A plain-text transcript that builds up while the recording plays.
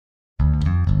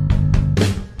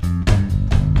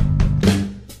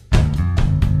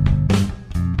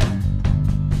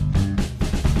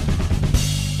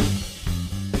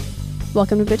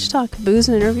Welcome to Bitch Talk, booze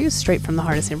and interviews straight from the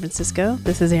heart of San Francisco.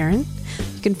 This is Erin.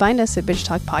 You can find us at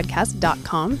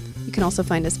bitchtalkpodcast.com. You can also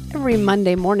find us every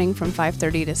Monday morning from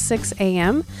 5:30 to 6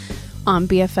 a.m. on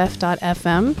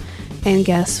BFF.fm. And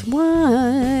guess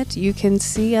what? You can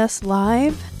see us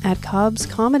live at Cobb's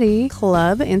Comedy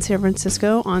Club in San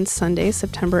Francisco on Sunday,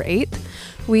 September 8th.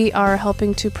 We are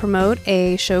helping to promote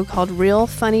a show called Real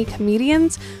Funny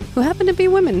Comedians who happen to be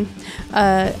women.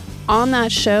 On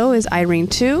that show is Irene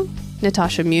Tu,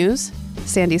 Natasha Muse,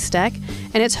 Sandy Steck,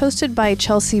 and it's hosted by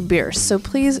Chelsea Bierce. So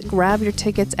please grab your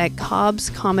tickets at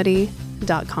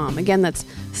cobbscomedy.com. Again, that's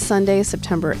Sunday,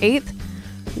 September 8th.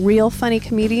 Real Funny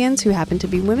Comedians who happen to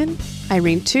be women.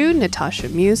 Irene Tu, Natasha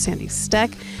Muse, Sandy Steck,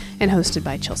 and hosted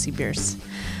by Chelsea Bierce.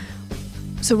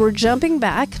 So we're jumping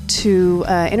back to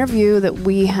an interview that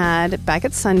we had back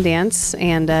at Sundance,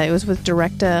 and it was with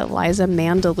director Liza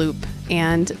Mandeloop.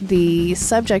 And the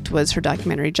subject was her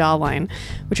documentary Jawline,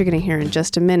 which you're going to hear in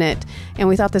just a minute. And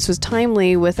we thought this was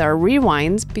timely with our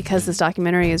rewinds because this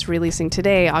documentary is releasing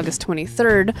today, August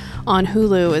 23rd, on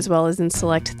Hulu as well as in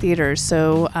select theaters.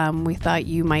 So we thought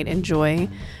you might enjoy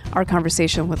our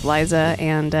conversation with Liza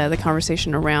and the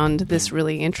conversation around this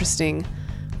really interesting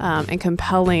and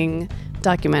compelling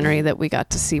documentary that we got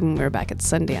to see when we were back at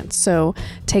Sundance. So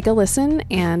take a listen,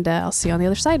 and I'll see you on the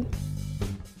other side.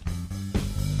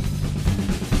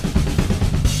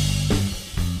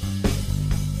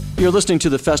 You're listening to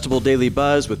the Festival Daily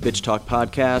Buzz with Bitch Talk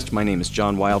Podcast. My name is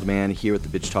John Wildman, here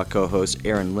with the Bitch Talk co-hosts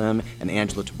Erin Lim and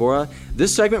Angela Tabora.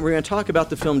 This segment, we're going to talk about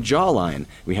the film Jawline.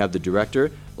 We have the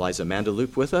director, Liza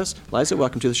Mandeloop, with us. Liza,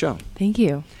 welcome to the show. Thank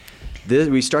you.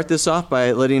 We start this off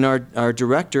by letting our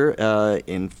director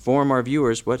inform our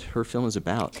viewers what her film is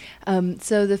about.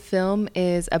 So the film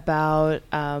is about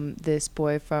this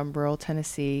boy from rural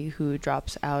Tennessee who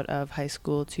drops out of high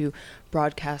school to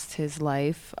broadcast his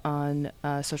life on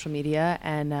social media,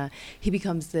 and he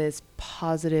becomes this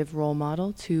positive role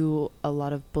model to a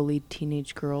lot of bullied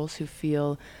teenage girls who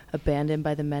feel abandoned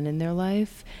by the men in their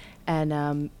life,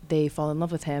 and they fall in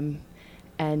love with him.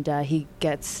 And he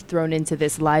gets thrown into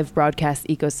this live broadcast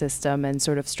ecosystem and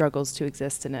sort of struggles to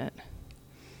exist in it.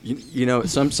 You know,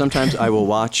 sometimes I will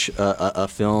watch a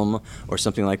film or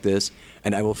something like this,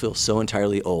 and I will feel so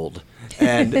entirely old.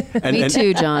 Me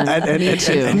too, John. Me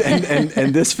too.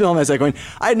 And this film, as I'm going,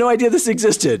 I had no idea this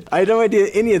existed. I had no idea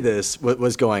any of this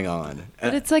was going on.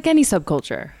 But it's like any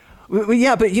subculture. Well,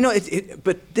 yeah, but you know,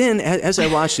 but then as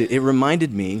I watched it, it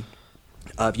reminded me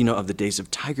of the days of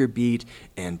Tiger Beat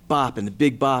and Bop and the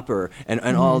Big Bopper and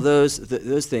all those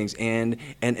things, and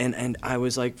I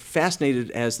was like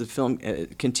fascinated as the film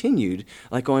continued,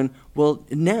 like going, well,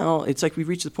 now it's like we've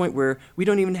reached the point where they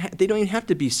don't even have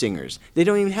to be singers, they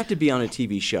don't even have to be on a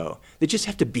TV show, they just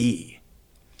have to be.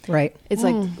 Right. It's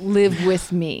like live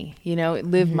with me,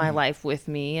 live my life with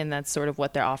me, and that's sort of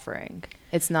what they're offering.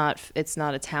 It's not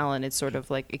a talent. It's sort of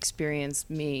like experience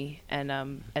me,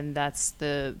 and that's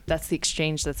the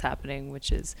exchange that's happening,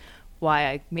 which is why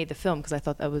I made the film, because I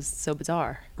thought that was so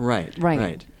bizarre. Right.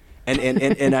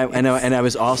 And I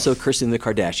was also cursing the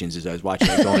Kardashians as I was watching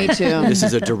it. Going, me too. This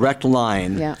is a direct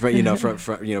line,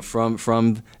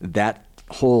 from that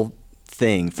whole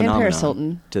phenomenon and Paris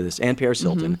Hilton to this, and Paris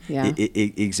Hilton. Yeah.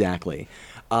 Exactly.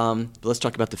 But let's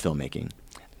talk about the filmmaking.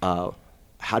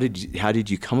 How did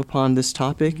you come upon this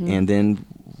topic, and then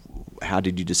how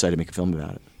did you decide to make a film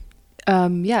about it?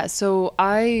 So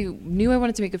I knew I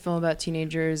wanted to make a film about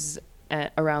teenagers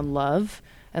around love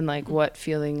and like what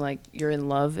feeling like you're in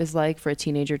love is like for a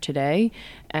teenager today,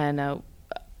 and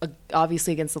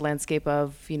obviously against the landscape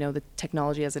of the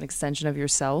technology as an extension of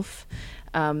yourself.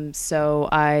 So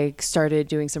I started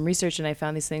doing some research, and I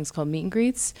found these things called meet and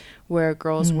greets, where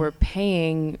girls were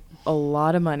paying a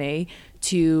lot of money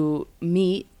to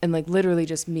meet and like literally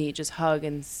just meet, just hug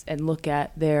and look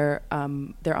at their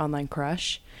online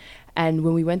crush. And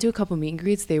when we went to a couple meet and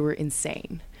greets, they were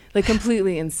insane. Like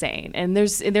completely insane. And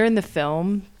they're in the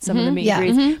film, some of the meet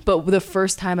and greets. But the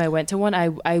first time I went to one, I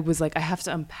was like, I have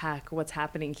to unpack what's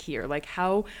happening here. Like,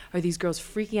 how are these girls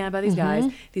freaking out about these guys?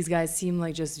 These guys seem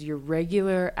like just your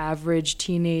regular average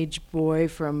teenage boy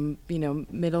from,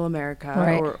 middle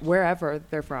America or wherever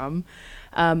they're from.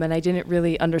 And I didn't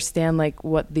really understand like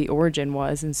what the origin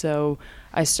was. And so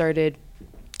I started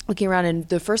looking around, and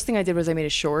the first thing I did was I made a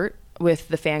short with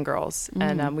the fangirls,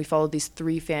 and we followed these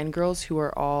 3 fangirls who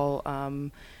are all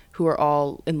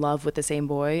in love with the same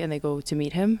boy, and they go to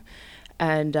meet him.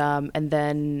 And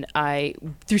then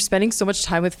through spending so much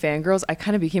time with fangirls, I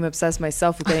kind of became obsessed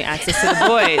myself with getting access to the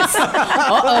boys.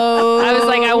 I was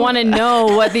like, I want to know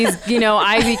what these,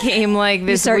 I became like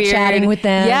this you start weird chatting with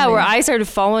them. Yeah, where I started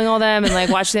following all them and like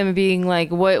watching them and being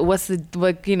like, what's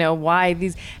why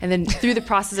these? And then through the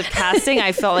process of casting,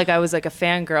 I felt like I was like a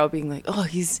fangirl, being like, oh,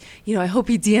 he's, I hope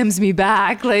he DMs me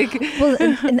back. Like, well,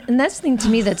 and that's the thing to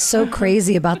me that's so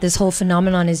crazy about this whole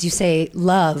phenomenon is you say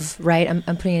love, right? I'm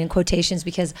putting it in quotations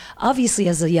because obviously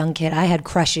as a young kid, I had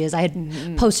crushes. I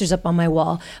had posters up on my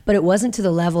wall, but it wasn't to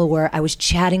the level where I was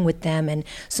chatting with them. And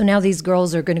so now these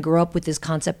girls are going to grow up with this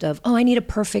concept of, oh, I need a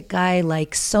perfect guy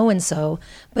like so-and-so,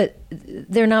 but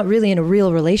they're not really in a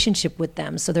real relationship with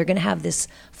them. So they're going to have this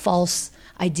false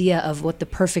idea of what the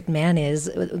perfect man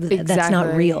is. That's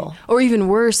not real. Or even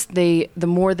worse, the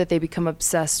more that they become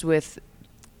obsessed with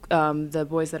the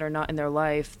boys that are not in their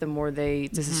life, the more they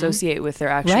disassociate with their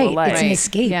actual life. It's an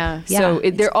escape. Yeah. So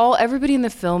everybody in the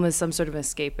film is some sort of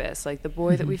escapist. Like the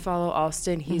boy that we follow,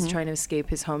 Austin, he's trying to escape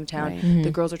his hometown. Right.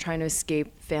 The girls are trying to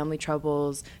escape family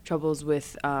troubles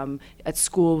with at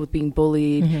school with being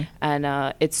bullied,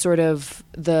 and it's sort of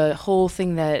the whole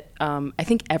thing that I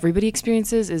think everybody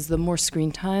experiences is the more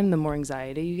screen time, the more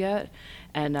anxiety you get,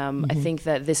 and I think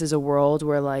that this is a world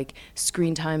where like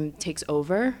screen time takes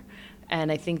over. And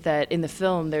I think that in the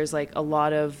film, there's like a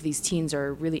lot of these teens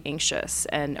are really anxious,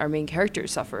 and our main character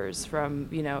suffers from,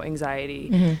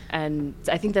 anxiety. And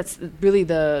I think that's really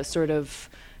the sort of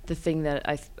the thing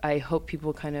that I hope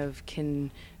people kind of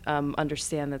can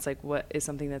understand. That's like what is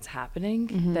something that's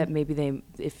happening that maybe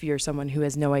if you're someone who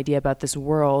has no idea about this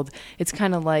world, it's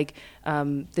kind of like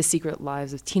the secret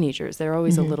lives of teenagers. They're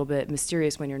always a little bit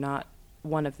mysterious when you're not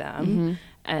one of them.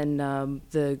 And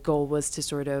the goal was to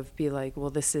sort of be like, well,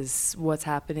 this is what's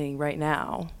happening right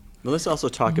now. Well, let's also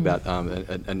talk about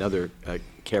another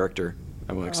character.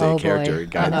 I won't say Oh, a character, boy. a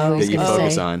guy Uh-oh. that you Oh.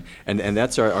 focus on, and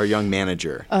that's our young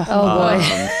manager. Oh boy.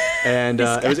 And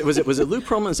was it Lou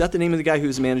Pearlman? Is that the name of the guy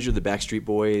who's the manager of the Backstreet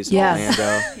Boys? Yes. In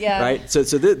Orlando? Yeah. Right. So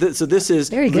this is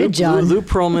Very good, John. Lou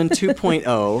Pearlman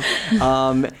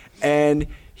 2.0, and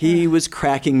he was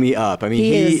cracking me up. I mean,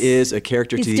 he is a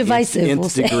character to He's the divisive, nth we'll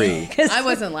say. degree. I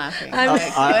wasn't laughing. I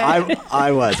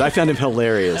was. I found him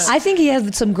hilarious. I think he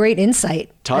has some great insight.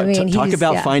 Talk he's-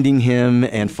 about finding him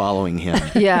and following him.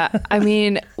 Yeah, I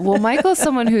mean, well, Michael's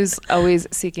someone who's always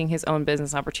seeking his own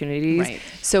business opportunities. Right.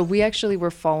 So we actually were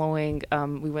following,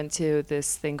 we went to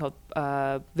this thing called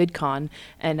VidCon,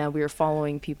 and we were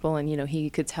following people, and, he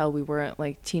could tell we weren't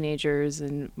like teenagers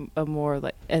and a more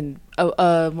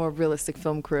realistic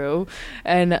film crew.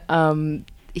 And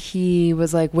he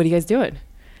was like, what are you guys doing?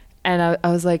 And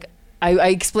I was like, I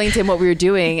explained to him what we were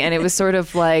doing, and it was sort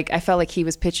of like I felt like he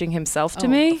was pitching himself to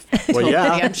me. Well,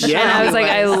 yeah. And I was like,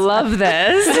 I love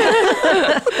this.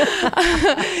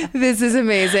 This is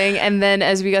amazing. And then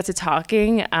as we got to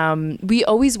talking, we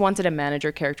always wanted a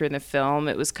manager character in the film.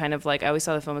 It was kind of like I always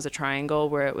saw the film as a triangle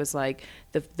where it was like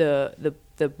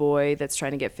the boy that's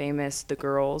trying to get famous, the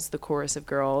girls, the chorus of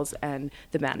girls, and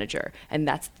the manager. And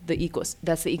that's the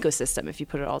ecosystem. If you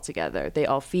put it all together, they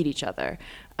all feed each other.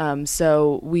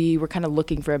 So we were kind of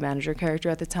looking for a manager character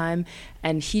at the time,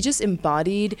 and he just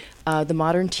embodied the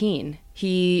modern teen.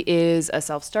 He is a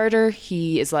self-starter.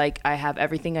 He is like, I have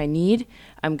everything I need.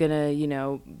 I'm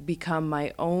gonna, become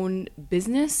my own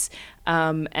business.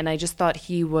 And I just thought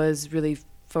he was really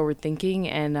forward-thinking,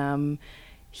 and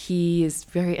he is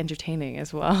very entertaining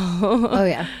as well. Oh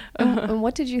yeah. And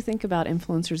what did you think about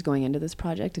influencers going into this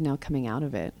project and now coming out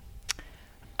of it?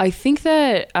 I think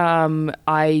that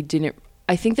I didn't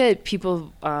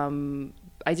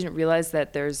realize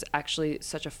that there's actually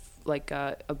such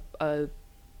a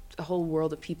whole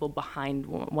world of people behind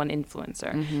one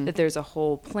influencer, that there's a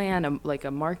whole plan, like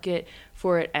a market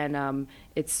for it, and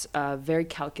it's very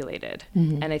calculated.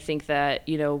 And I think that,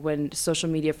 when social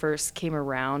media first came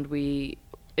around,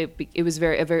 it was a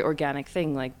very organic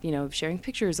thing, like, sharing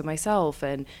pictures of myself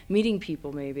and meeting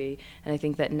people maybe. And I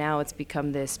think that now it's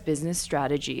become this business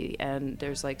strategy, and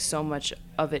there's like so much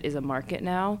of it is a market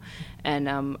now. And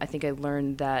I think I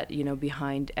learned that,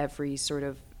 behind every sort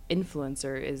of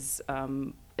influencer is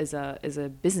a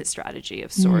business strategy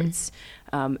of sorts.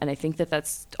 And I think that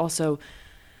that's also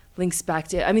links back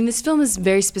to, this film is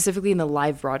very specifically in the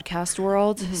live broadcast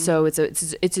world, so it's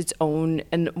its own.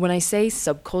 And when I say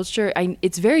subculture,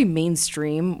 it's very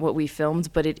mainstream what we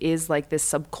filmed, but it is like this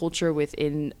subculture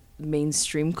within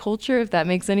mainstream culture, if that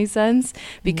makes any sense,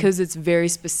 because it's very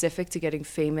specific to getting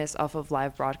famous off of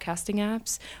live broadcasting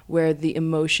apps, where the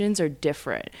emotions are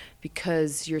different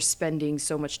because you're spending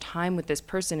so much time with this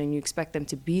person and you expect them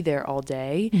to be there all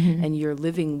day, and you're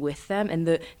living with them. And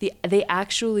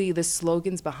the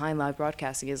slogans behind live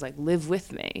broadcasting is like, live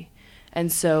with me. And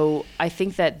so I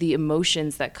think that the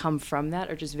emotions that come from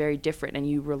that are just very different, and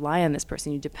you rely on this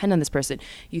person, you depend on this person,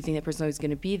 you think that person is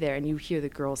going to be there, and you hear the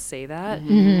girls say that.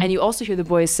 And you also hear the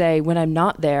boys say, when I'm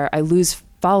not there, I lose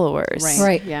followers.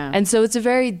 Right. Yeah. And so it's a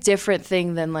very different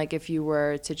thing than like if you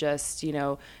were to just,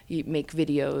 you make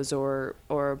videos or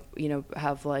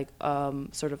have like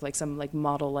sort of like some like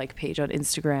model like page on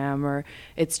Instagram, or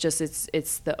it's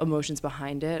the emotions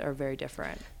behind it are very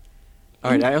different. All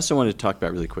right. I also wanted to talk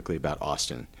really quickly about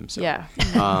Austin himself. Yeah.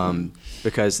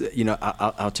 Because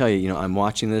I'll tell you, I'm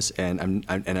watching this and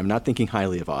I'm not thinking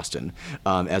highly of Austin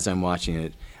as I'm watching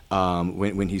it.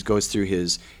 When he goes through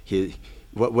his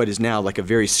what is now like a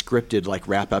very scripted like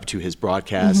wrap up to his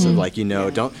broadcast of like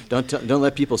don't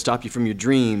let people stop you from your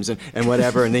dreams and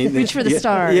whatever, and they reach for the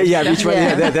stars. Reach for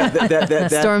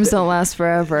that Storms don't last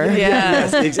forever.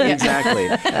 Yes, exactly.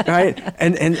 Right.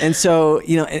 And so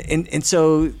and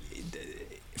so.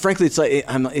 Frankly,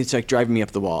 it's like driving me up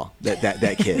the wall.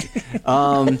 That kid.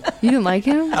 You didn't like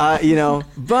him?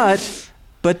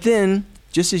 But then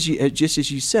just as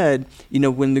you said,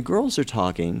 when the girls are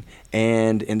talking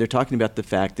and they're talking about the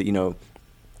fact that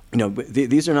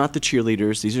these are not the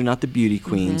cheerleaders, these are not the beauty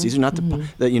queens, these are not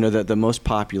the most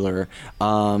popular,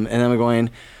 and I'm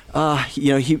going.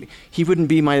 He wouldn't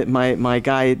be my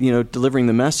guy, delivering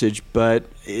the message. But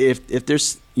if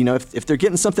there's, if they're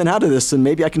getting something out of this, then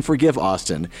maybe I can forgive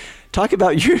Austin. Talk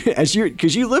about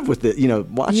because you live with it,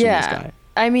 watching this guy.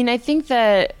 I mean, I think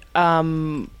that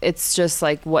it's just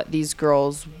like what these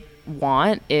girls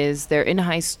want is they're in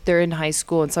high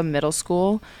school and some middle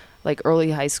school, like early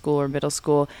high school or middle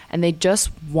school, and they just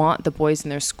want the boys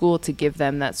in their school to give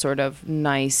them that sort of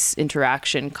nice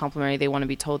interaction, complimentary. They want to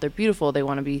be told they're beautiful. They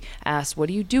want to be asked, what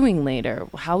are you doing later?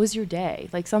 How was your day?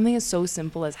 Like something as so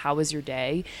simple as how was your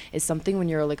day is something when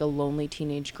you're like a lonely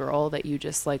teenage girl that you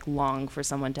just like long for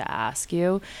someone to ask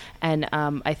you. And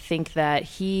I think that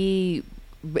he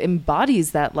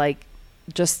embodies that, like,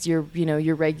 just your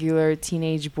regular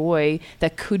teenage boy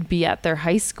that could be at their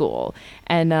high school.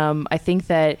 And I think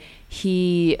that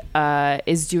he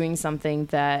is doing something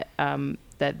that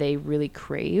that they really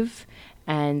crave.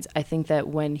 And I think that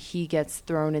when he gets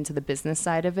thrown into the business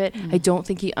side of it, I don't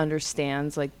think he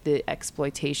understands like the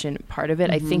exploitation part of it.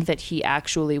 I think that he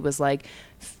actually was like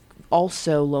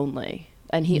also lonely.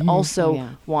 And he also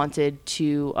wanted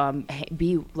to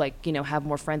be like, have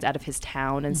more friends out of his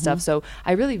town and stuff. So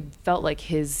I really felt like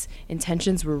his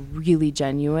intentions were really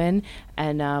genuine.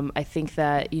 And I think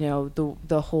that,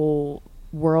 the whole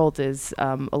world is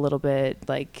a little bit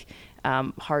like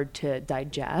hard to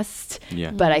digest.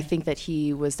 Yeah. But I think that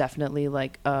he was definitely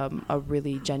like a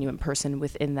really genuine person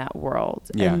within that world.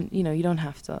 Yeah. And you don't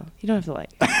have to like.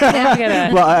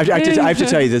 Well, I have to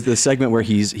tell you the segment where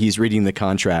he's reading the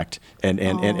contract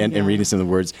and reading some of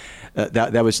the words.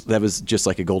 That was just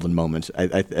like a golden moment.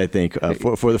 I think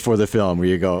for the film where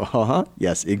you go,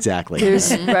 yes, exactly.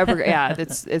 There's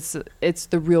it's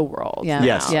the real world. Yeah.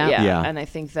 Yes. Yeah. And I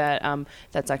think that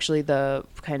that's actually the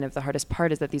kind of the hardest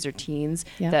part is that these are teens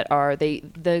that are the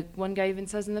one guy even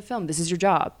says in the film, this is your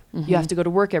job. You have to go to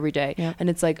work every day. Yeah. And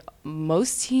it's like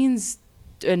most teens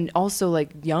and also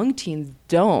like young teens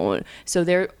don't. So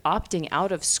they're opting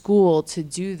out of school to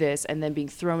do this and then being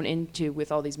thrown into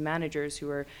with all these managers who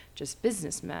are just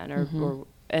businessmen or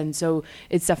and so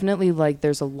it's definitely like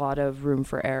there's a lot of room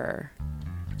for error.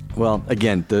 Well,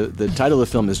 again, the title of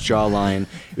the film is Jawline.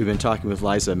 We've been talking with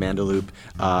Liza Mandeloop,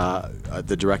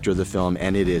 the director of the film,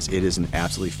 and it is an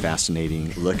absolutely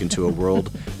fascinating look into a world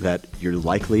that you're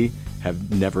likely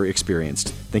have never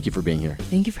experienced. Thank you for being here.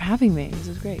 Thank you for having me. This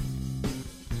was great.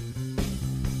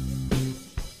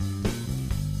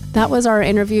 That was our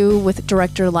interview with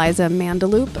director Liza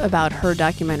Mandeloop about her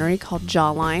documentary called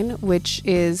Jawline, which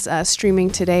is streaming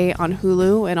today on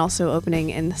Hulu and also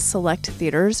opening in select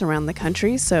theaters around the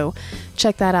country. So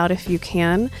check that out if you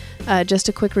can. Just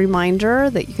a quick reminder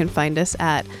that you can find us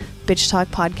at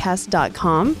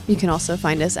bitchtalkpodcast.com. You can also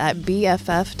find us at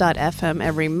bff.fm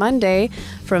every Monday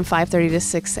from 5:30 to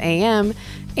 6 a.m.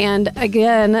 And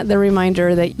again, the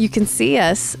reminder that you can see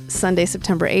us Sunday,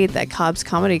 September 8th at Cobb's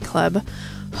Comedy Club,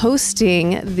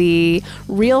 hosting the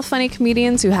Real Funny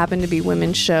Comedians Who Happen to Be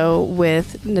Women show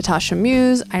with Natasha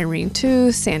Muse, Irene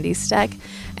Tu, Sandy Steck,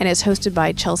 and it's hosted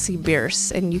by Chelsea Bierce.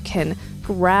 And you can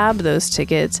grab those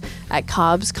tickets at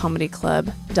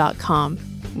cobbscomedyclub.com.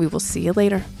 We will see you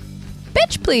later.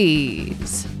 Bitch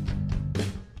Please.